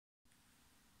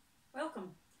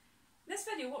welcome. In this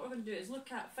video what we're going to do is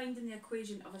look at finding the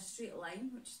equation of a straight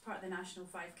line, which is part of the National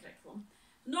 5 curriculum.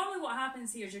 Normally what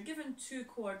happens here is you're given two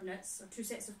coordinates, or two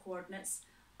sets of coordinates,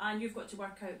 and you've got to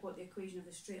work out what the equation of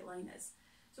the straight line is.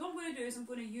 So what I'm going to do is I'm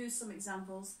going to use some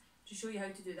examples to show you how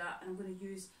to do that, and I'm going to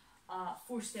use a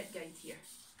 4-step guide here.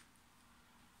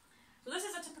 So this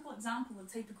is a typical example of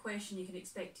the type of question you can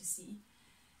expect to see.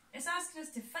 It's asking us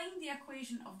to find the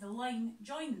equation of the line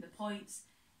joining the points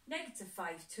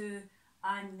 -5, 2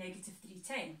 and -3,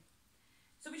 10.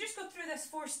 So we just go through this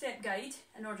 4-step guide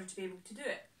in order to be able to do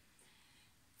it.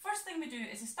 First thing we do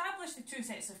is establish the two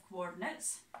sets of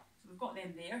coordinates, so we've got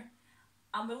them there,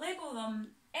 and we label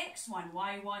them x1,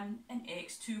 y1 and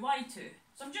x2, y2.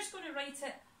 So I'm just going to write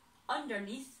it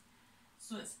underneath,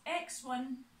 so it's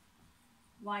x1,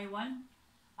 y1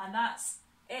 and that's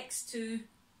x2,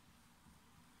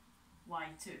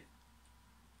 y2.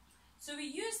 So we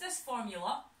use this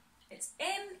formula, it's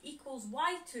m equals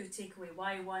y2 take away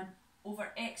y1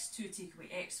 over x2 take away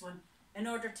x1 in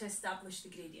order to establish the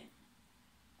gradient.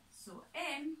 So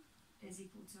m is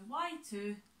equal to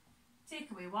y2 take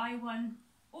away y1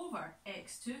 over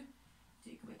x2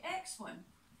 take away x1.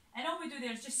 And all we do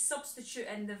there is just substitute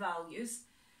in the values.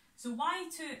 So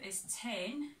y2 is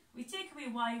 10, we take away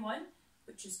y1,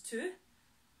 which is 2,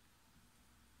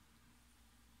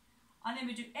 and then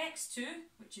we do x2,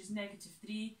 which is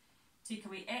 -3, take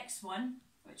away x1,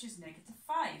 which is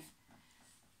 -5.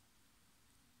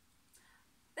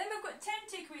 Then we've got 10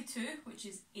 take away 2, which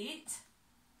is 8.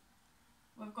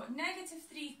 We've got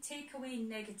 -3 take away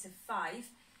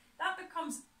 -5. That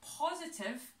becomes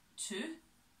 +2.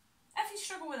 If you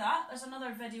struggle with that, there's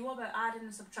another video about adding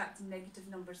and subtracting negative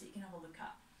numbers that you can have a look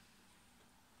at.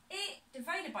 8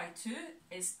 divided by 2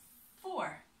 is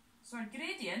 4. So our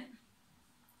gradient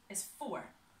is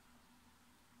 4.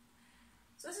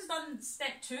 So this is done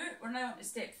step 2. We're now on to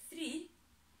step 3,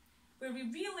 where we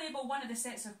relabel one of the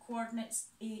sets of coordinates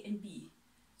A and B.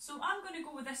 So I'm going to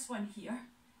go with this one here.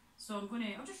 So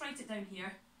I'll just write it down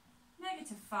here,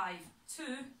 -5,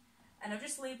 2, and I'll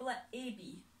just label it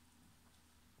AB.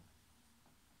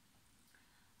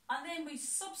 And then we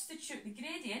substitute the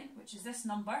gradient, which is this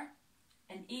number,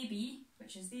 and AB,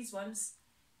 which is these ones,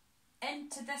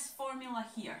 into this formula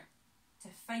here to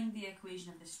find the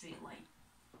equation of the straight line.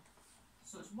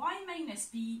 So it's y minus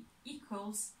b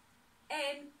equals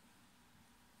m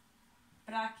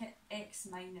bracket x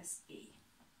minus a.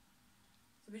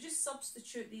 So we just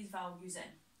substitute these values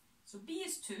in. So b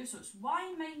is 2, so it's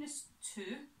y minus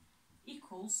 2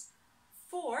 equals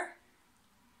 4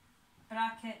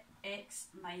 bracket x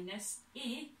minus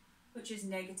a, which is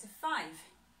 -5.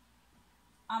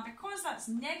 And because that's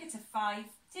 -5,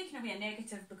 taking away a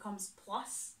negative becomes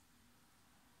plus.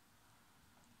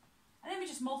 And then we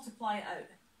just multiply it out.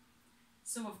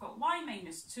 So we've got y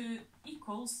minus 2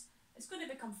 equals, it's going to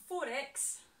become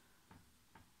 4x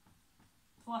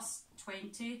plus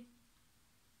 20.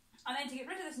 And then to get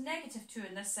rid of this -2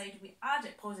 on this side, we add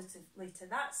it positively to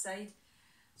that side.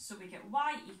 So we get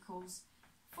y equals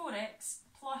 4x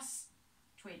plus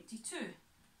 22.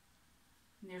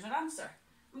 And there's our answer.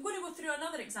 I'm going to go through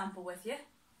another example with you.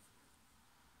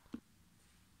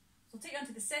 So I'll take you on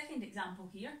to the second example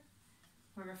here,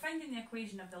 where we're finding the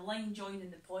equation of the line joining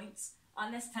the points.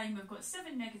 And this time we've got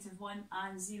 7, -1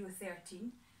 and 0,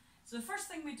 13. So the first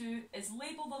thing we do is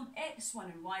label them x1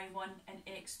 and y1 and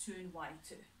x2 and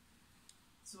y2.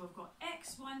 So we've got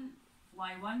x1,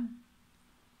 y1,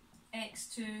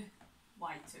 x2,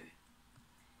 y2.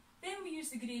 Then we use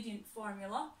the gradient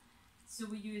formula. So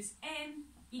we use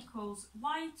m equals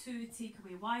y2 take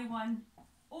away y1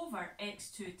 over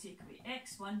x2 take away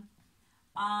x1.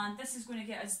 And this is going to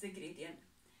get us the gradient.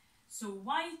 So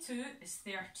y2 is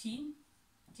 13,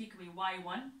 take away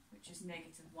y1, which is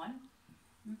 -1.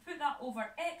 We put that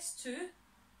over x2,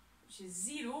 which is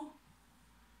 0,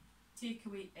 take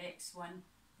away x1,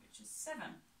 which is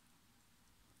 7.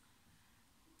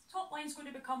 The top line is going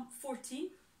to become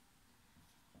 14,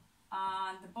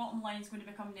 and the bottom line is going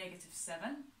to become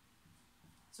 -7.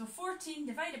 So 14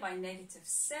 divided by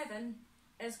 -7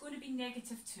 is going to be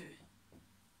 -2.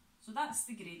 So that's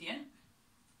the gradient.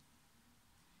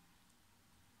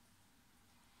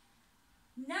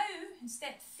 Now, in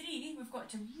step 3, we've got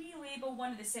to relabel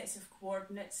one of the sets of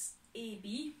coordinates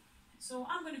AB. So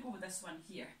I'm going to go with this one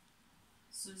here.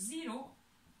 So 0,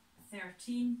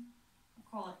 13, we'll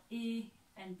call it A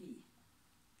and B.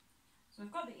 So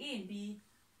we've got the A and B,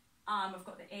 and we've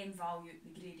got the m value, the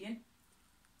gradient.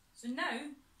 So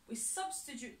now, we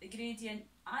substitute the gradient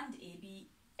and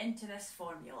AB into this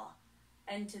formula,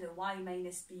 into the y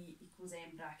minus b equals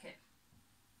m bracket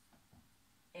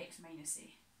x minus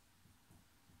a.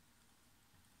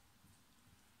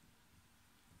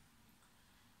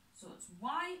 it's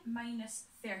y minus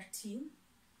 13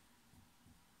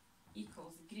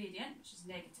 equals the gradient, which is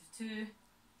negative 2,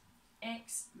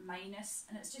 x minus,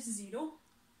 and it's just 0.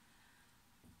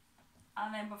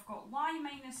 And then we've got y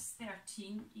minus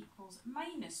 13 equals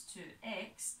minus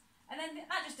 2x, and then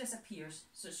that just disappears,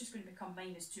 so it's just going to become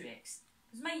minus 2x,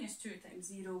 because minus 2 times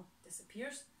 0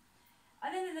 disappears.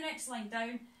 And then in the next line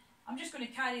down, I'm just going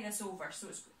to carry this over, so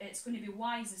it's going to be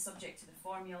y is the subject to the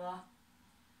formula,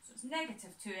 so it's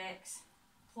negative 2x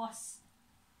plus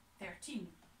 13,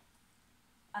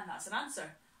 and that's an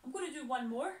answer. I'm going to do one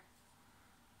more.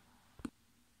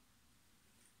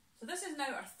 So this is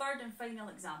now our third and final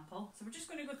example, so we're just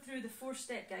going to go through the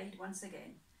 4-step guide once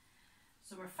again.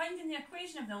 So we're finding the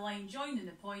equation of the line joining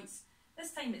the points.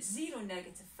 This time it's 0,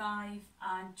 negative 5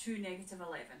 and 2, negative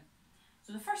 11.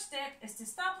 So the first step is to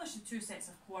establish the two sets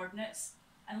of coordinates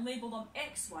and label them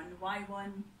x1,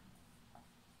 y1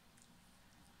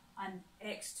 and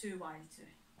x2, y2.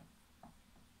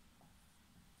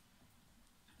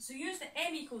 So use the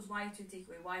m equals y2 to take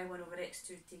away y1 over x2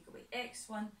 to take away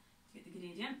x1 to get the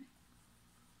gradient.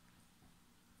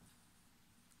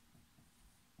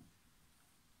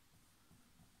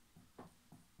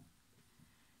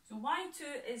 So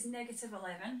y2 is negative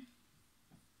 11.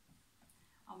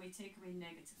 And we take away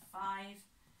negative 5,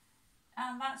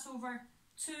 and that's over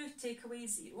 2 take away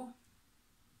 0.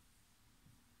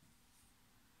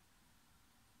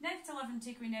 Negative 11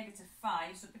 take away negative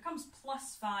 5, so it becomes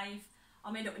plus 5.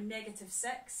 I'll end up with negative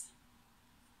 6,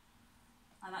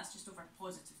 and that's just over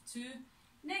positive 2.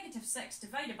 Negative 6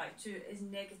 divided by 2 is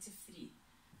negative 3,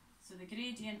 so the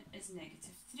gradient is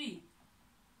negative 3.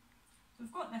 So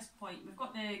we've got this point, we've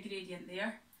got the gradient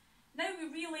there. Now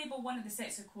we relabel one of the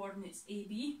sets of coordinates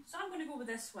AB, so I'm going to go with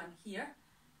this one here.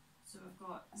 So we've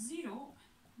got 0,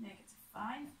 negative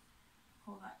 5,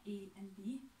 call that A and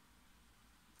B.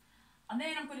 And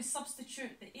then I'm going to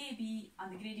substitute the AB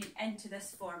and the gradient into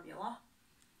this formula.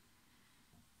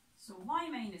 So y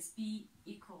minus b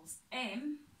equals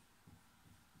m,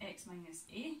 x minus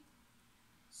a.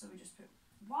 So we just put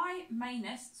y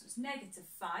minus, so it's negative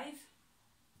 5,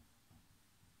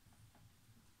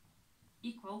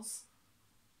 equals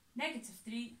negative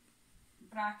 3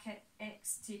 bracket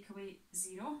x take away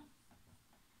 0.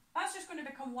 That's just going to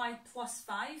become y plus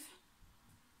 5.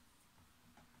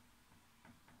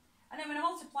 And then when I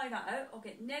multiply that out, I'll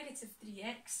get negative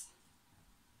 3x.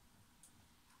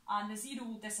 And the 0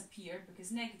 will disappear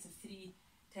because negative 3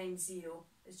 times 0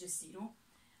 is just 0.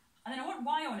 And then I want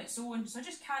y on its own, so I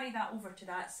just carry that over to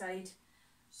that side.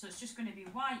 So it's just going to be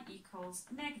y equals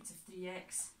negative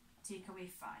 3x take away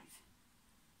 5.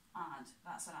 And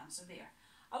that's our answer there.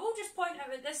 I will just point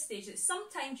out at this stage that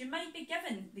sometimes you might be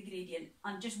given the gradient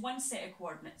and just one set of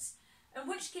coordinates, in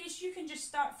which case you can just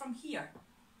start from here.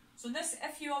 So this,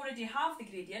 if you already have the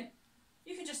gradient,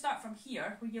 you can just start from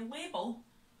here, where you label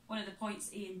one of the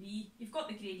points A and B, you've got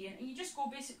the gradient, and you just go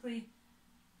basically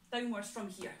downwards from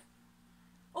here.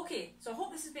 Okay, so I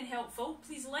hope this has been helpful.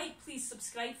 Please like, please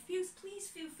subscribe. Please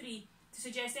feel free to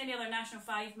suggest any other National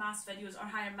 5 maths videos or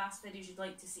higher maths videos you'd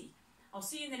like to see. I'll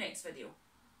see you in the next video.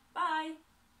 Bye!